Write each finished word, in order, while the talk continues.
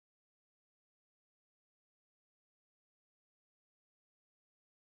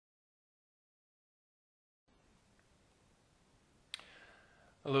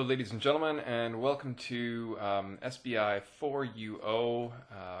Hello ladies and gentlemen, and welcome to SBI-4U.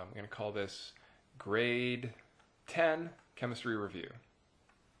 I'm going to call this Grade 10 Chemistry Review.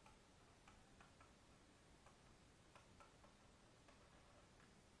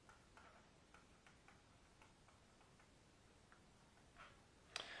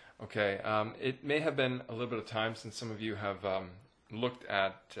 Okay, it may have been a little bit of time since some of you have looked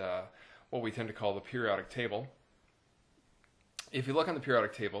at what we tend to call the periodic table. If you look on the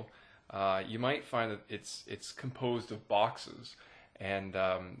periodic table, you might find that it's composed of boxes, and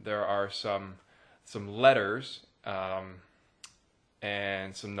there are some letters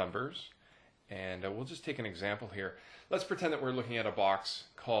and some numbers. And we'll just take an example here. Let's pretend that we're looking at a box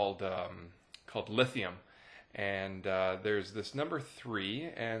called lithium, and there's this number 3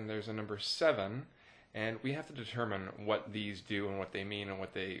 and there's a number 7, and we have to determine what these do and what they mean and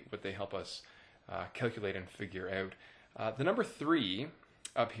what they help us calculate and figure out. The number 3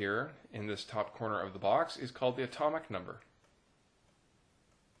 up here in this top corner of the box is called the atomic number.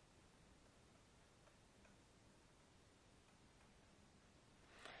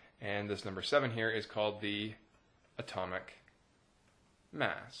 And this number 7 here is called the atomic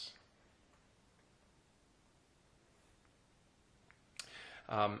mass.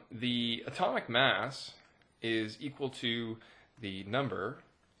 The atomic mass is equal to the number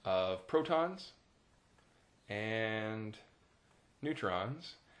of protons and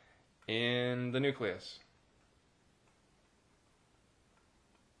neutrons in the nucleus.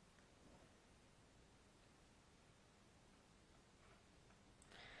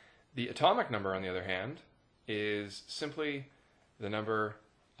 The atomic number, on the other hand, is simply the number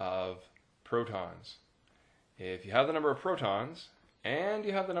of protons. If you have the number of protons and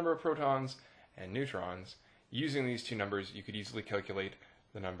you have the number of protons and neutrons, using these two numbers you could easily calculate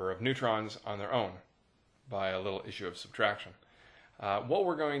the number of neutrons on their own by a little issue of subtraction. What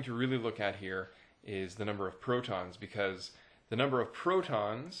we're going to really look at here is the number of protons, because the number of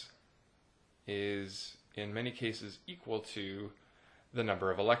protons is in many cases equal to the number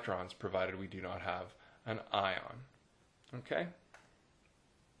of electrons, provided we do not have an ion. Okay?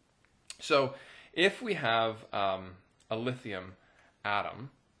 So if we have a lithium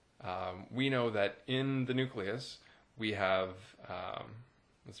atom, we know that in the nucleus we have,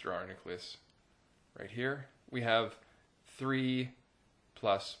 let's draw our nucleus right here, we have 3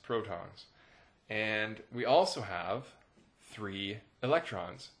 plus protons. And we also have 3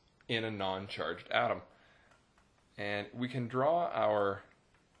 electrons in a non-charged atom. And we can draw our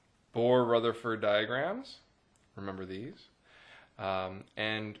Bohr-Rutherford diagrams, remember these,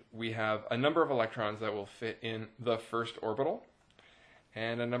 and we have a number of electrons that will fit in the first orbital,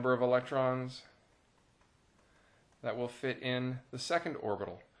 and a number of electrons that will fit in the second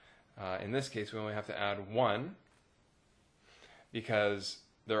orbital. In this case, we only have to add 1 because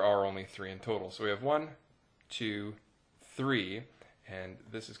there are only 3 in total. So we have 1, 2, 3, and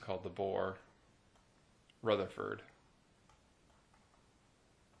this is called the Bohr-Rutherford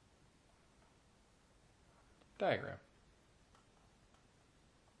diagram.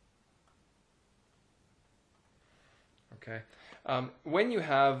 Okay. When you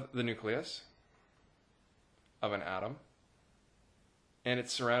have the nucleus of an atom and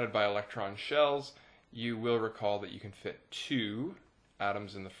it's surrounded by electron shells, you will recall that you can fit 2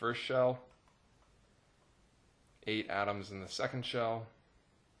 atoms in the first shell, 8 atoms in the second shell,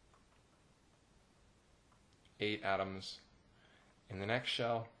 8 atoms in the next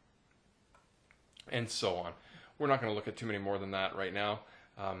shell, and so on. We're not going to look at too many more than that right now.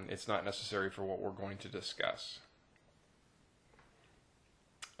 It's not necessary for what we're going to discuss.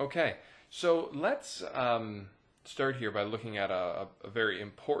 Okay, so let's start here by looking at a very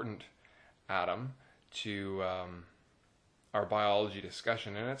important atom to our biology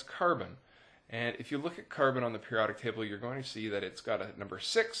discussion, and it's carbon. And if you look at carbon on the periodic table, you're going to see that it's got a number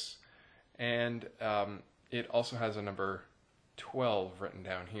 6, and it also has a number 12 written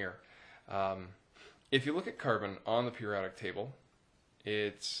down here. If you look at carbon on the periodic table,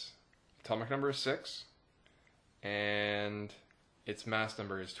 its atomic number is 6, and its mass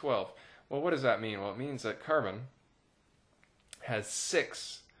number is 12. Well, what does that mean? Well, it means that carbon has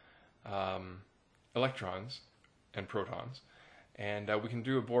 6 electrons and protons, and we can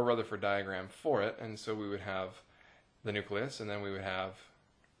do a Bohr-Rutherford diagram for it, and so we would have the nucleus, and then we would have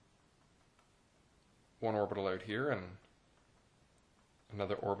one orbital out here and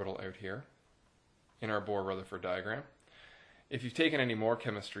another orbital out here in our Bohr-Rutherford diagram. If you've taken any more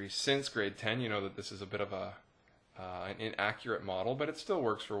chemistry since grade 10, you know that this is a bit of an inaccurate model, but it still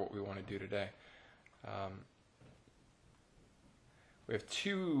works for what we want to do today. We have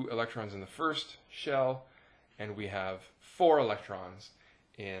 2 electrons in the first shell, and we have 4 electrons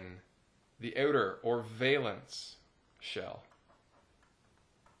in the outer or valence shell.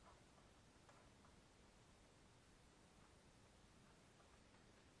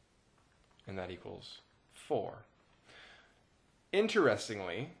 And that equals 4.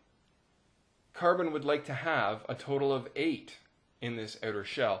 Interestingly, carbon would like to have a total of 8 in this outer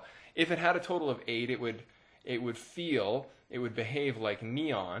shell. If it had a total of 8, it would behave like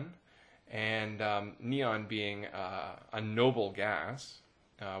neon, and neon being a noble gas,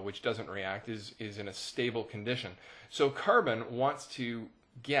 which doesn't react, is in a stable condition. So carbon wants to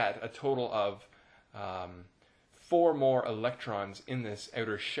get a total of 4 more electrons in this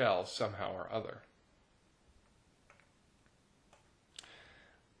outer shell somehow or other.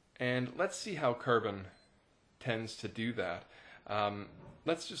 And let's see how carbon tends to do that.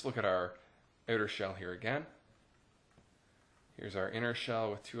 Let's just look at our outer shell here again. Here's our inner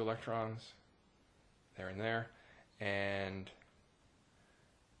shell with 2 electrons, there and there. And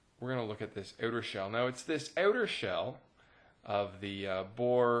we're going to look at this outer shell. Now it's this outer shell of the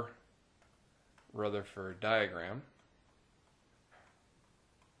Bohr-Rutherford diagram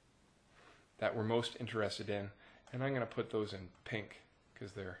that we're most interested in. And I'm going to put those in pink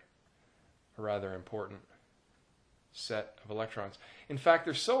because they're a rather important set of electrons. In fact,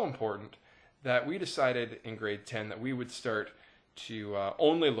 they're so important that we decided in grade 10 that we would start to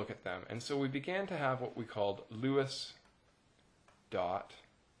only look at them. And so we began to have what we called Lewis dot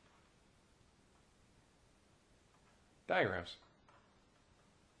diagrams.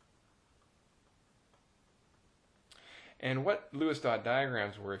 And what Lewis dot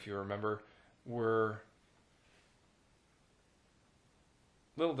diagrams were, if you remember, were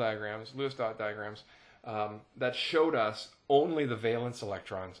little diagrams, Lewis dot diagrams, that showed us only the valence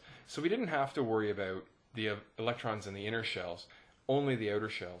electrons. So we didn't have to worry about the electrons in the inner shells, only the outer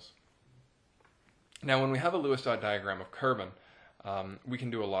shells. Now when we have a Lewis dot diagram of carbon, we can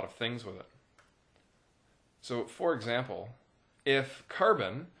do a lot of things with it. So for example, if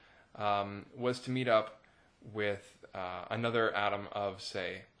carbon was to meet up with another atom of,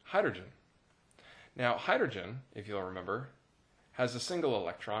 say, hydrogen. Now hydrogen, if you'll remember, has a single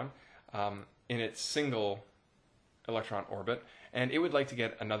electron in its single electron orbit, and it would like to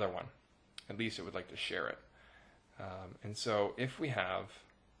get another one. At least it would like to share it. And so if we have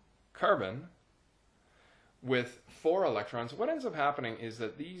carbon with 4 electrons, what ends up happening is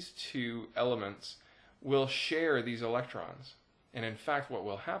that these 2 elements will share these electrons. And in fact, what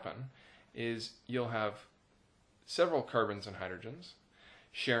will happen is you'll have several carbons and hydrogens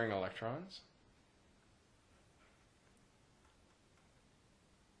sharing electrons.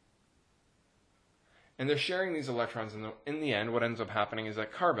 And they're sharing these electrons, and in the end, what ends up happening is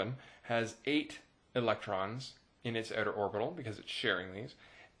that carbon has 8 electrons in its outer orbital because it's sharing these,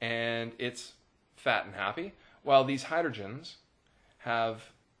 and it's fat and happy, while these hydrogens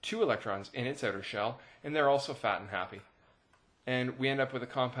have 2 electrons in its outer shell, and they're also fat and happy. And we end up with a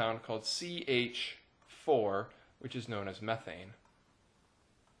compound called CH4, which is known as methane.